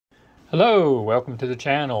Hello, welcome to the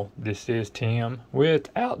channel. This is Tim with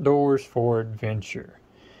Outdoors for Adventure.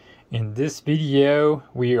 In this video,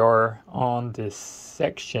 we are on this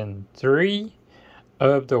section 3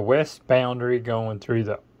 of the west boundary going through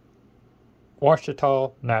the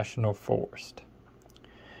Ouachita National Forest.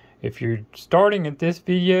 If you're starting at this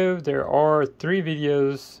video, there are 3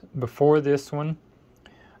 videos before this one.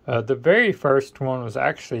 The very first one was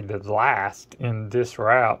actually the last in this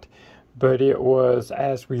route, but it was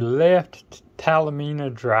as we left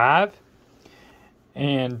Talimena Drive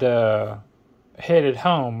and headed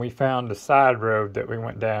home. We found a side road that we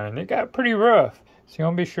went down, and it got pretty rough, so you're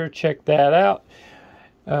going to be sure to check that out.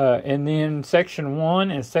 And then section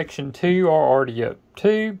 1 and section 2 are already up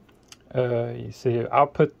too. You see, I'll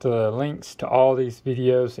put the links to all these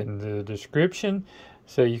videos in the description,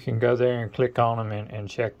 so you can go there and click on them and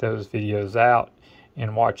check those videos out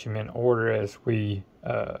and watch them in order as we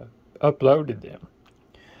uploaded them.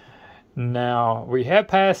 Now, we have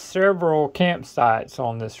passed several campsites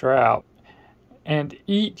on this route, and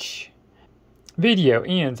each video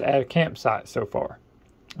ends at a campsite so far.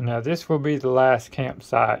 Now, this will be the last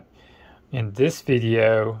campsite in this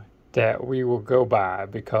video that we will go by,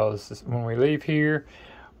 because when we leave here,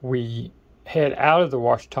 we head out of the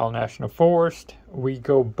Ouachita National Forest. We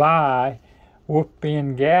go by Wolf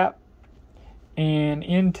Bend Gap and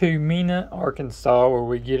into Mena, Arkansas, where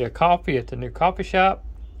we get a coffee at the new coffee shop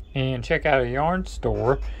and check out a yarn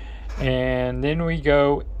store. And then we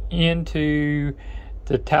go into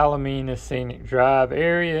the Talimena Scenic Drive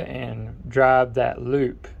area and drive that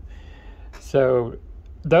loop. So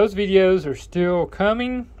those videos are still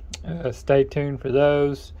coming. Stay tuned for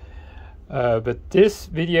those. But this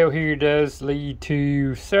video here does lead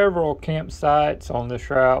to several campsites on this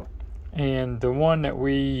route. And the one that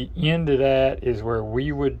we ended at is where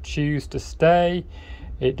we would choose to stay.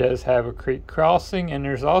 It does have a creek crossing, and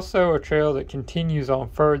there's also a trail that continues on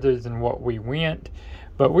further than what we went.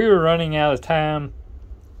 But we were running out of time,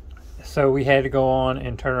 so we had to go on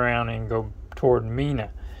and turn around and go toward Mena.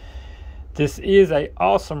 This is an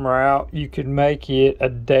awesome route. You could make it a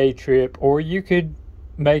day trip, or you could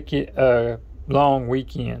make it a long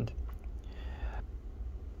weekend.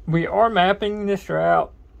 We are mapping this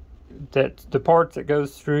route, that's the parts that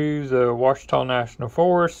goes through the Ouachita National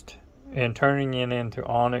Forest and turning it into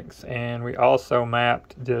Onyx, and we also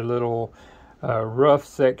mapped the little rough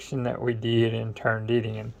section that we did and turned it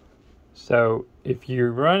in. So if you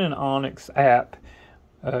run an Onyx app,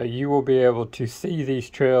 you will be able to see these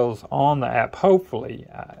trails on the app, hopefully.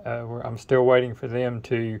 I'm still waiting for them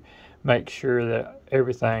to make sure that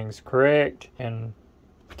everything's correct, and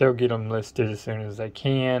they'll get them listed as soon as they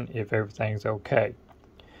can if everything's okay.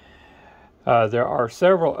 There are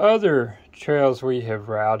several other trails we have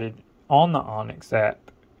routed on the Onyx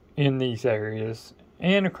app in these areas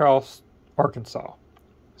and across Arkansas.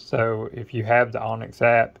 So if you have the Onyx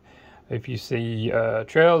app, if you see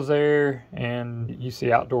trails there and you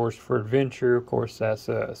see Outdoors for Adventure, of course that's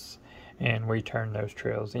us, and we turn those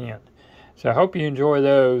trails in. So I hope you enjoy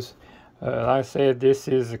those. Like I said, this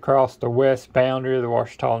is across the west boundary of the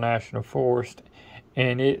Ouachita National Forest,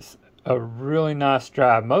 and it's a really nice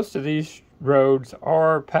drive. Most of these roads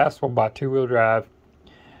are passable by 2-wheel drive,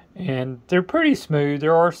 and they're pretty smooth.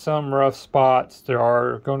 There are some rough spots. There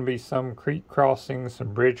are going to be some creek crossings,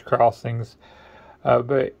 some bridge crossings,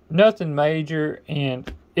 but nothing major,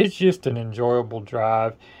 and it's just an enjoyable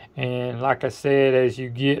drive. And like I said, as you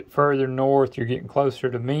get further north, you're getting closer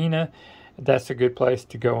to Mena. That's a good place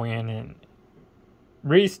to go in and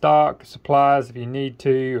restock supplies if you need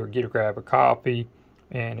to, or grab a coffee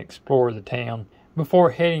and explore the town before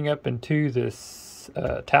heading up into this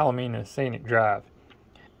Talimena Scenic Drive.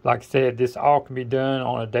 Like I said, this all can be done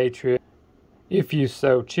on a day trip if you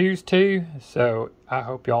so choose to. So I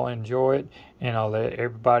hope y'all enjoy it, and I'll let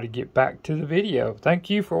everybody get back to the video. Thank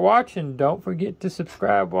you for watching. Don't forget to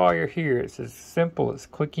subscribe while you're here. It's as simple as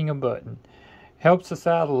clicking a button. Helps us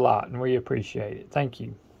out a lot, and we appreciate it. Thank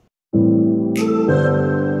you.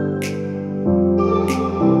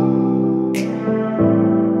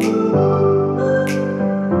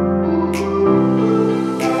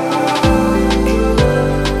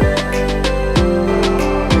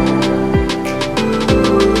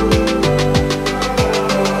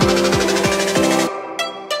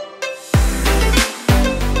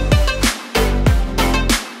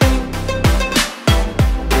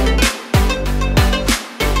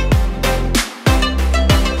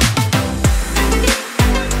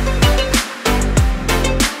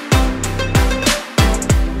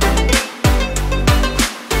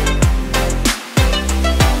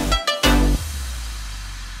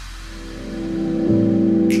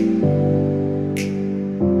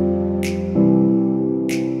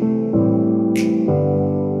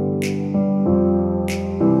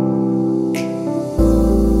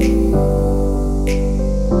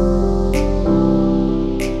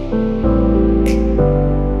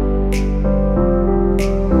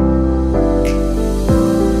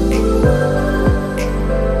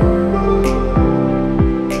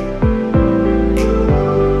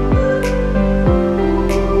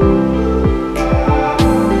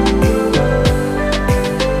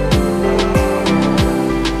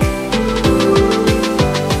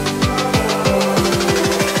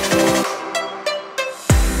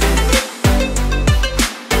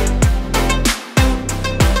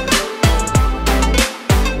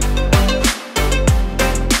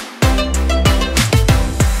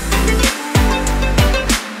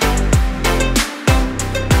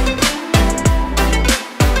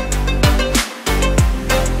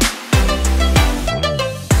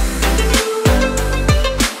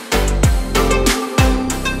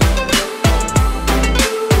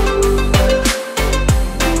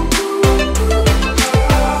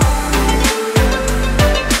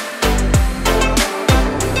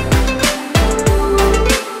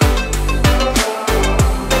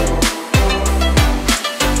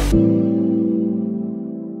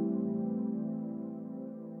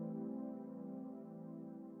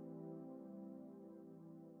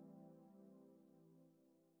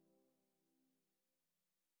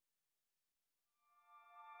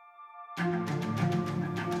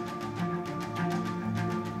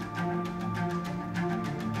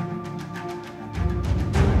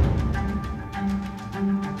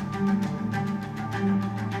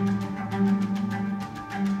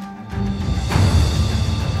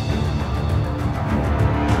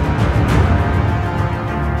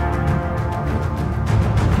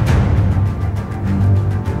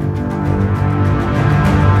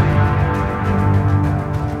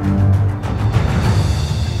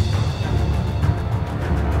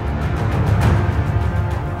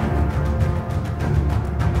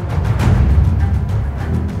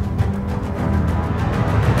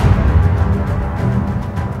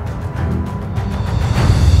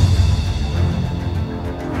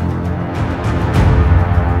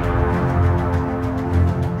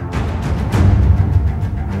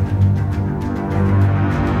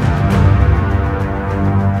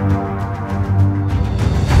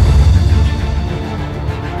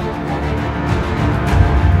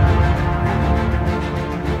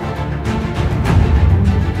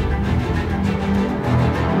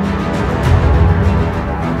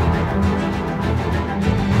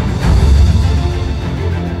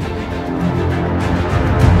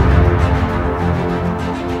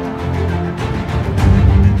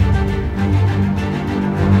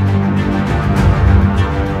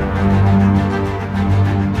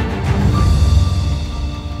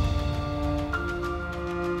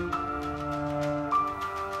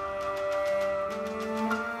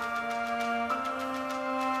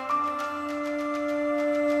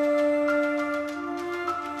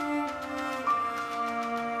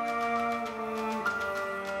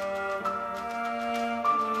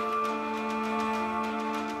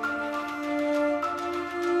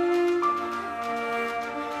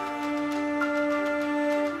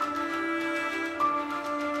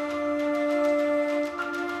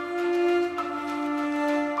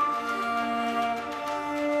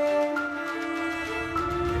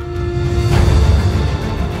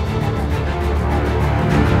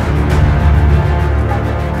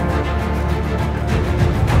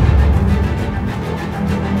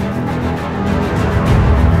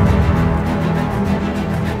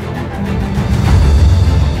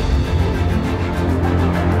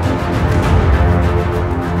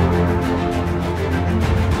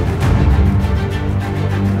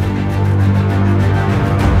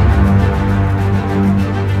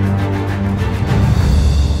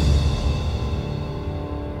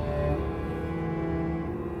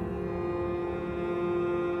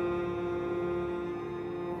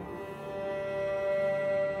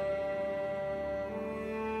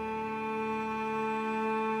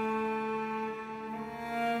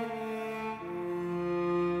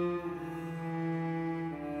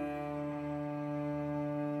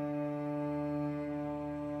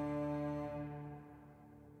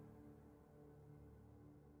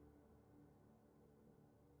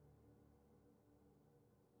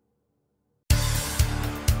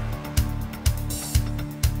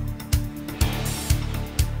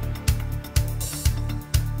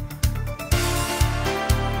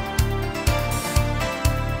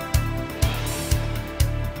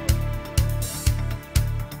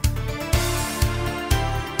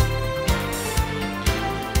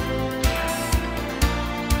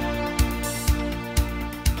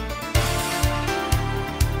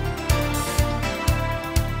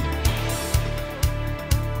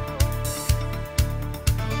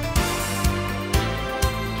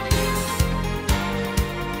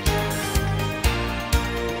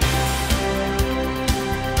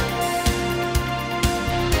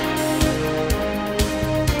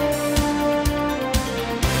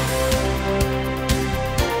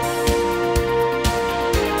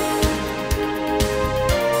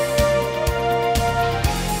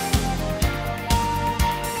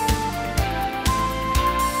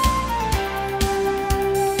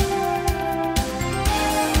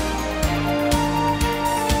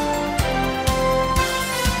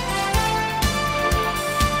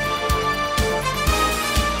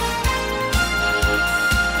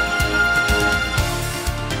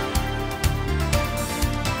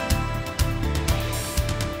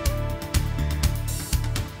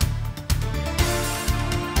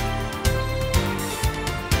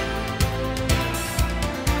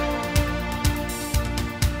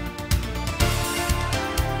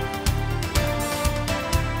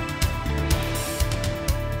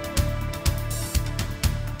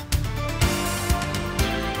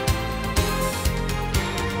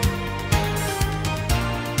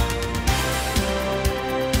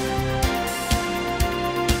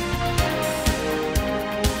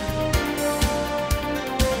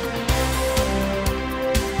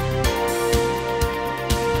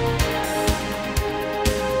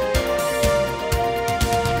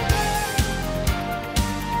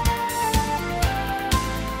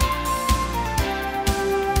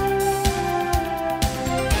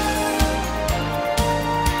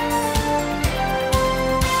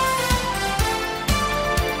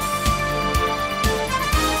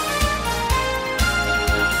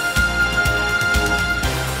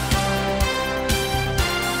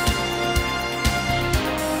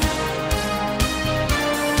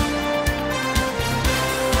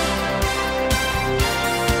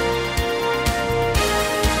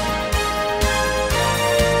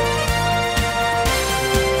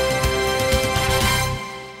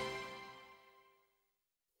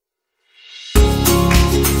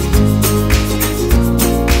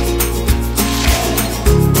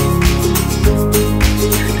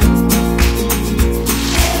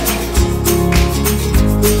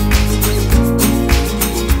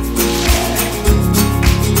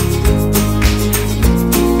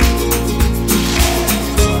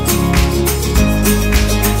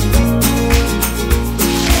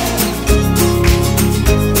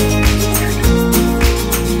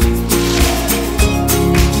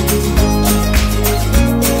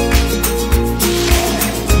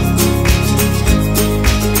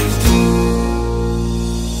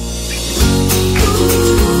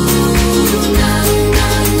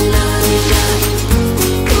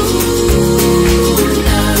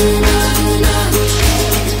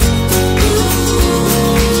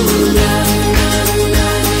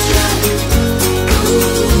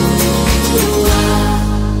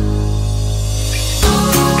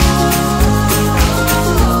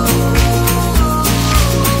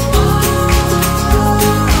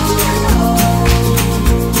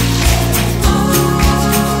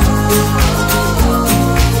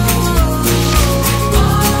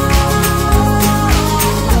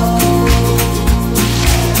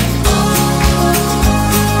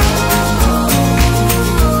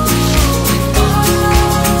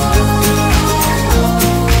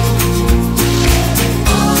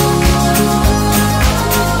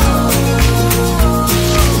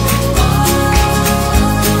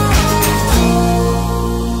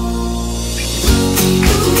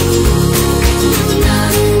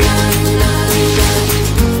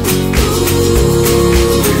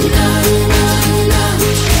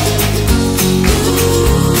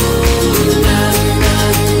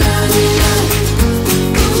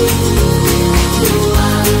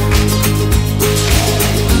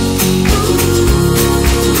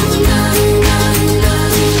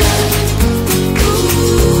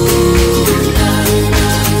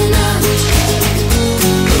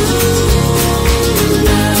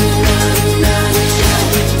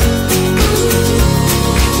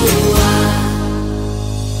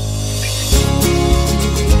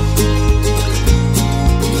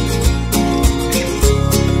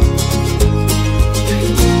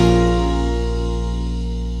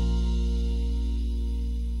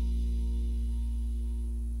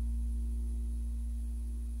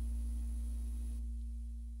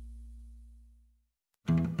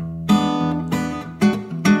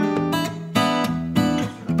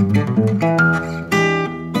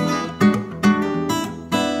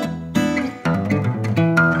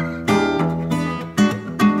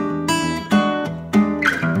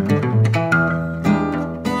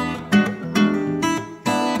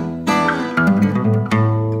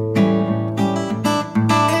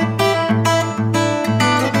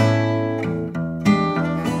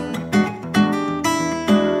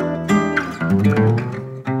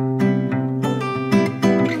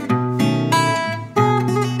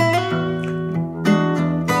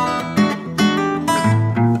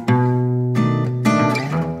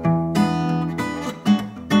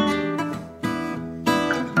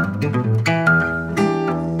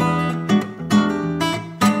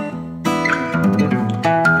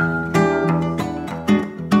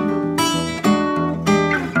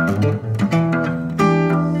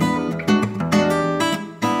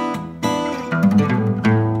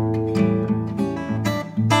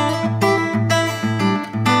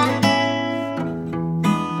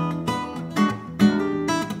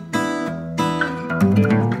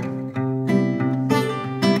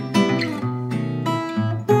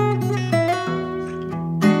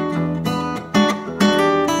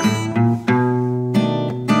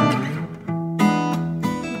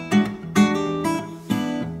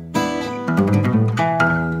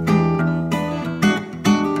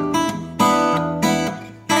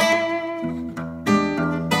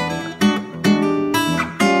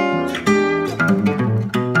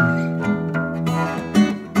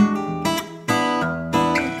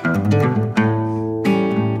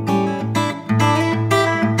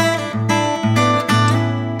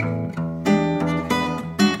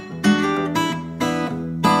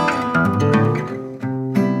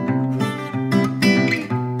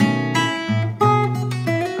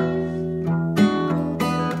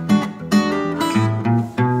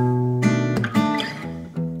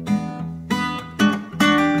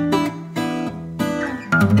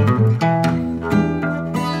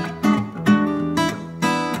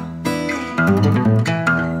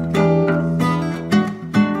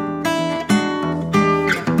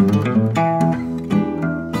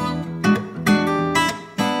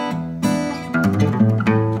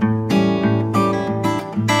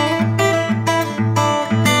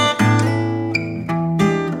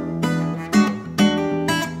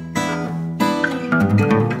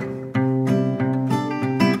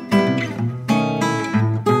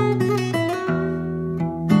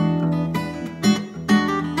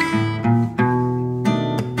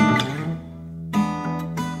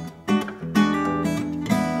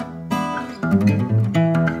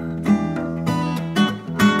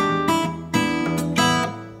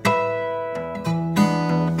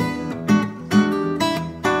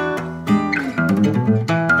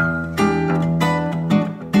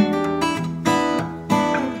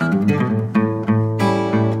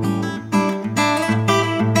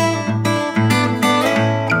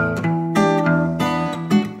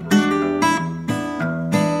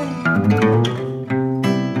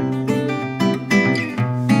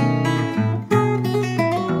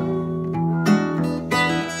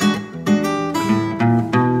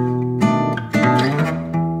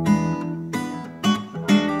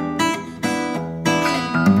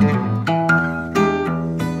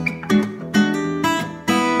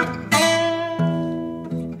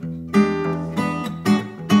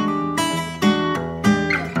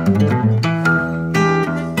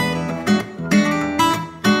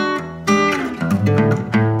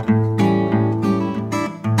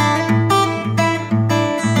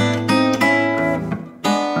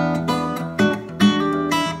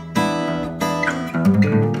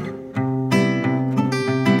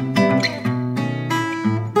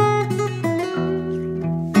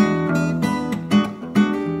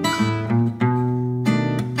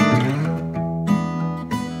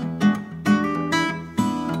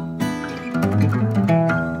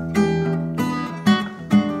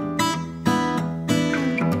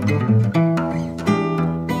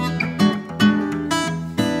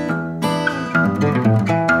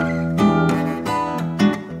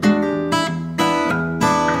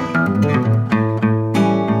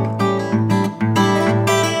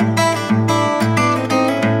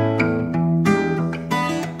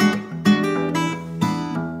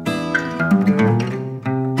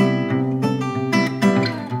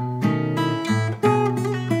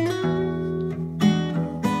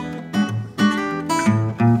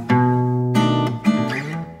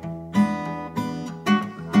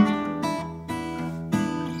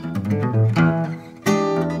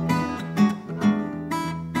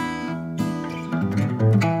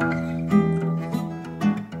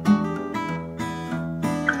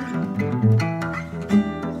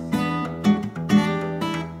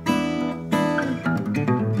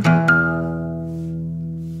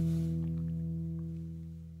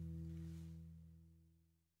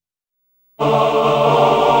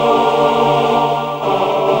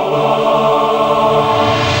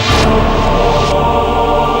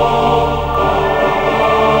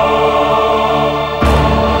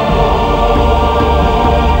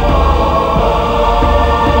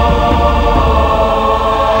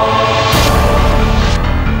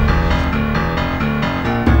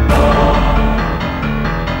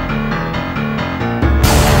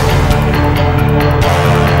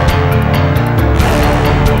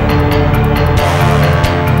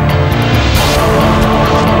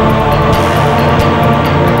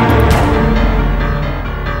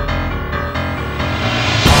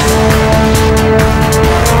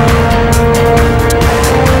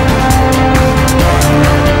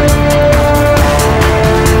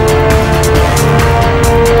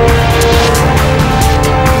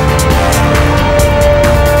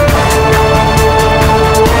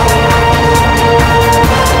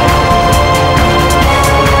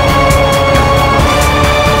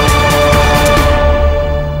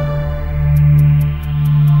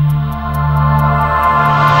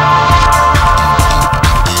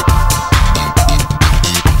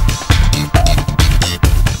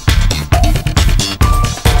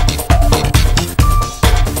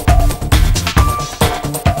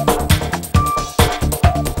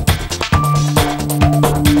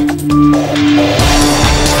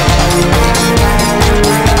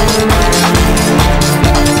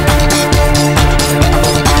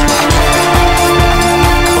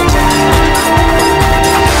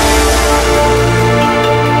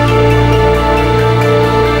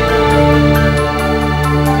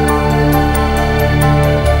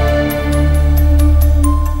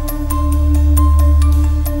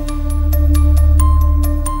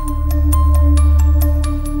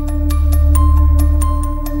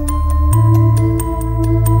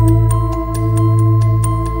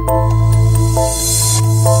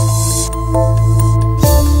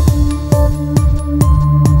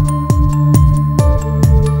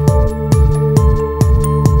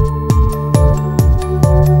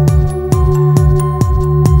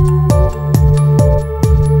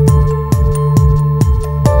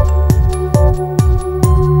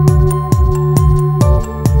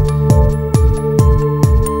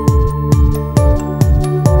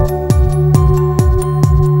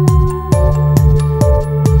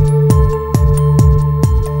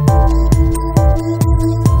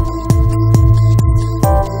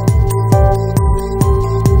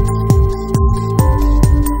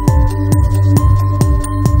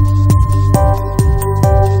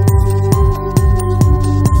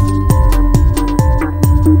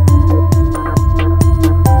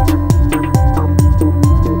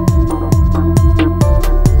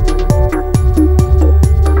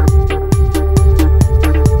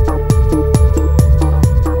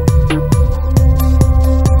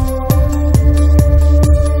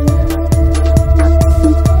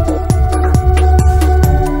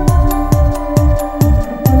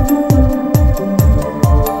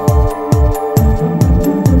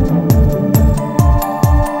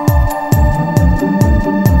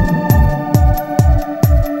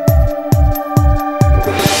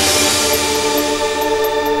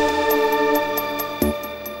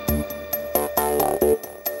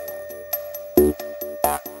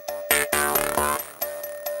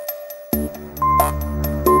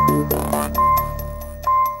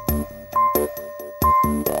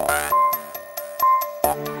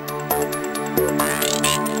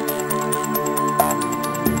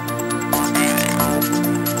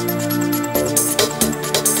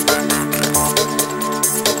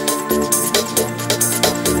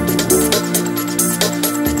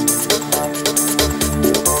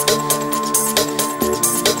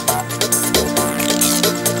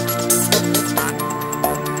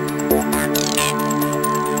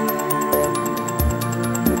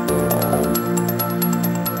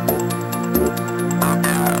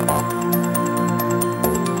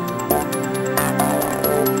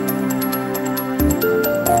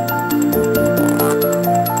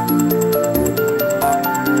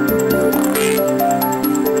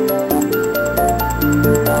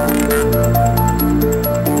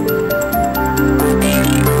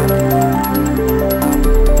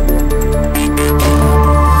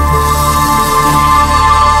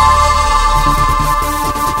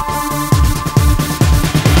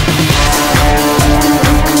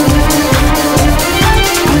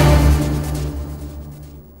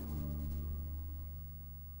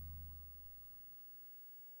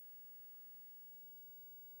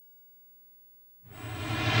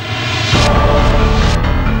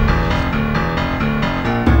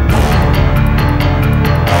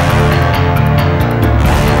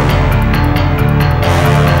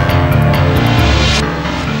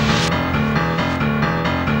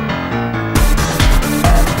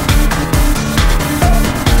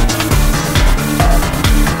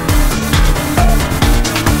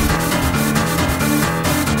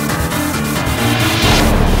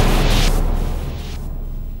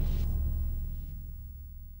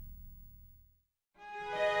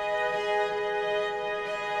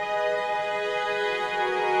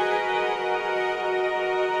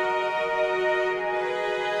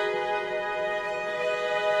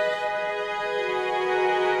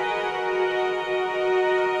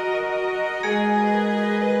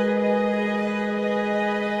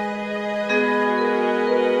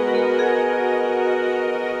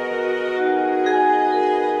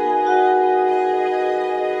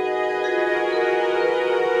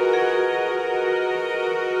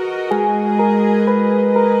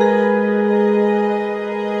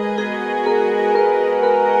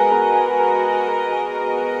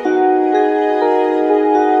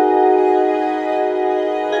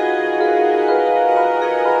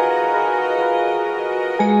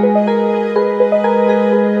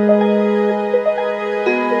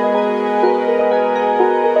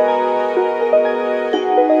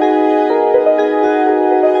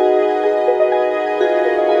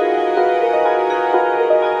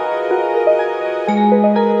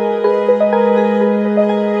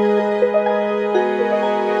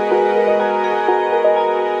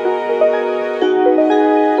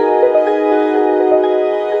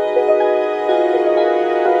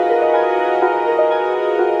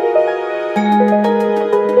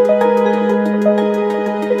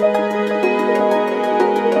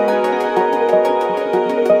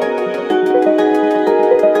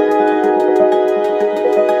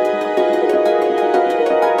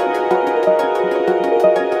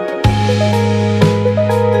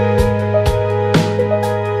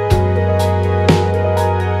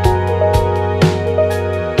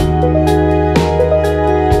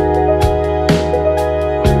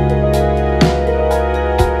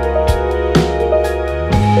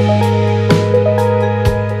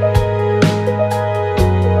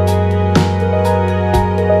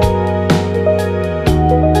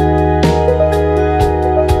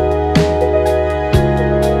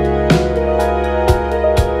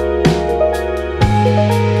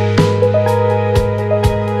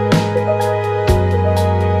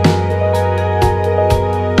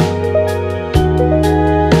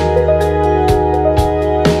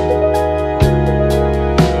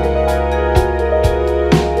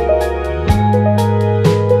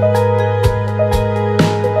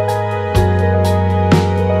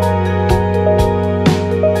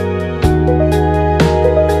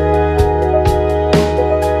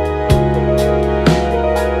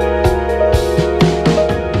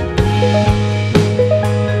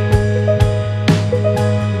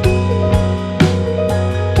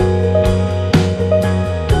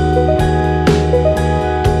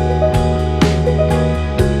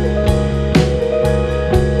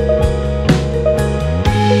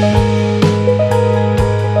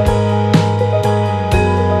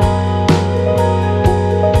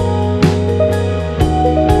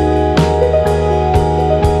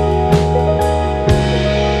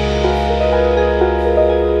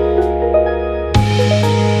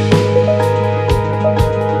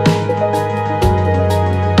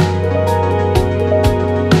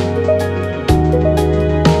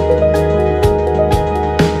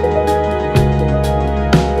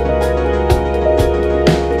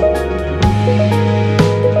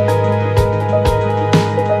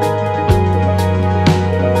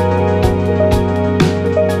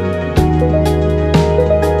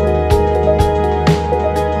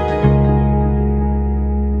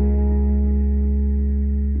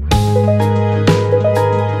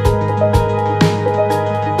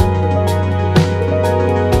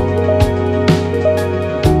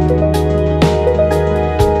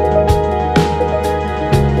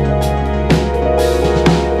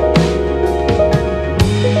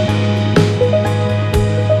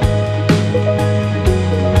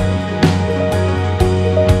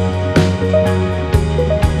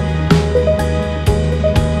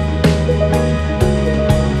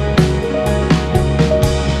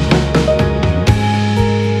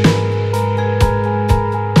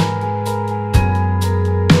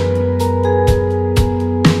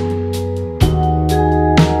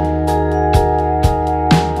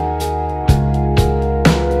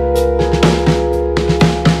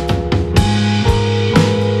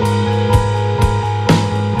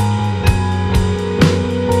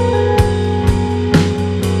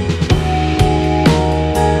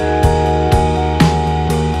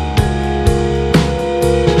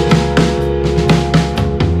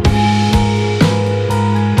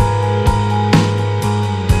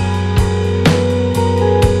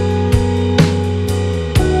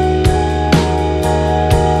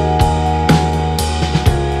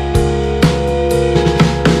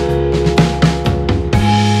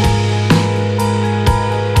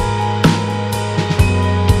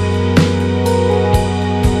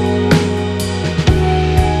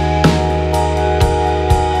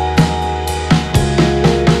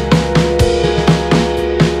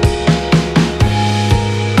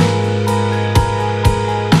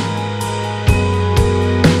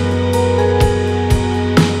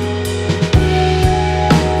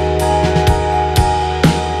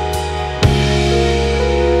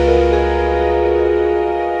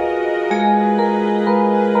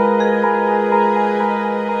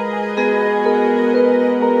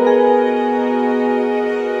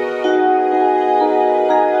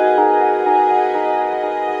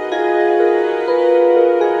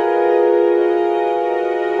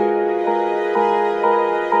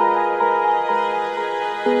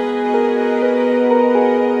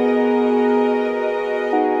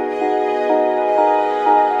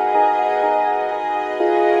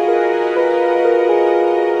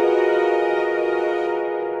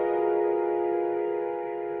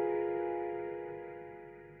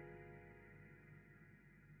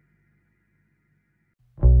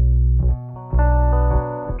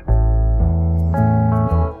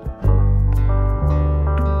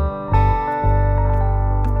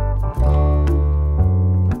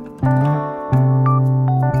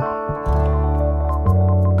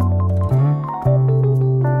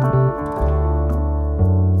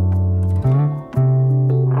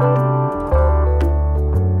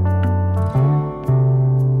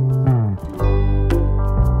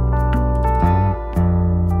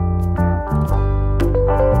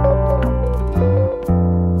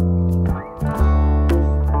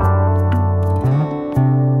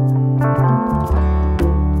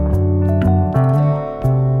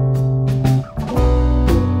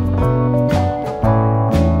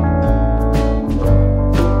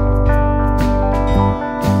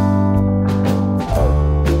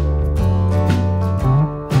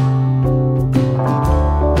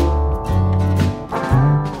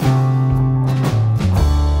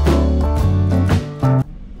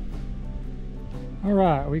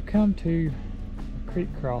 to a creek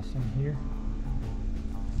crossing here.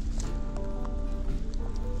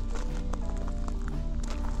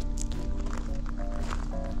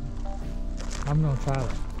 I'm going to try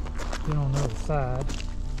to get on the other side.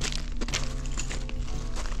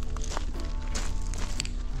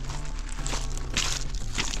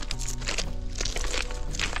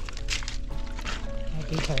 I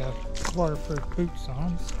do have waterproof boots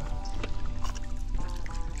on, so.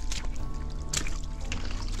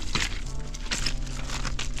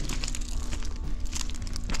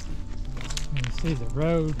 You can see the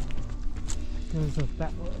road goes up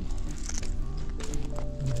that way.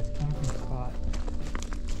 And there's a camping spot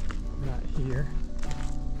right here.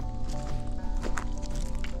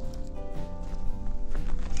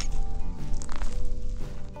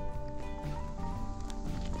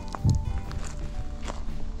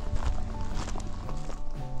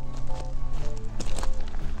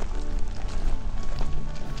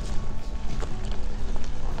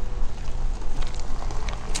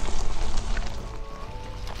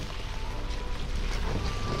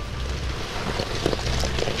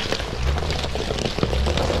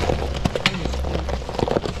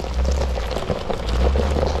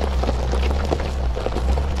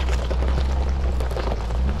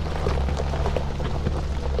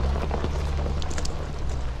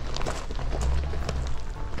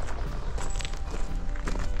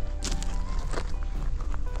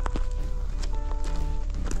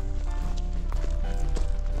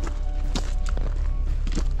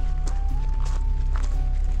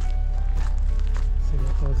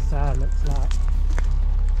 Side looks like.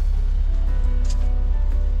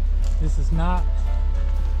 This is not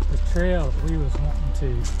the trail that we was wanting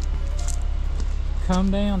to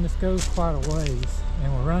come down. This goes quite a ways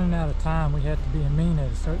and we're running out of time. We have to be in Mena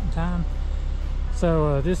at a certain time,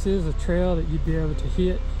 so this is a trail that you'd be able to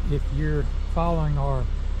hit if you're following our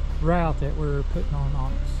route that we're putting on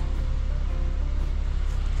Onyx.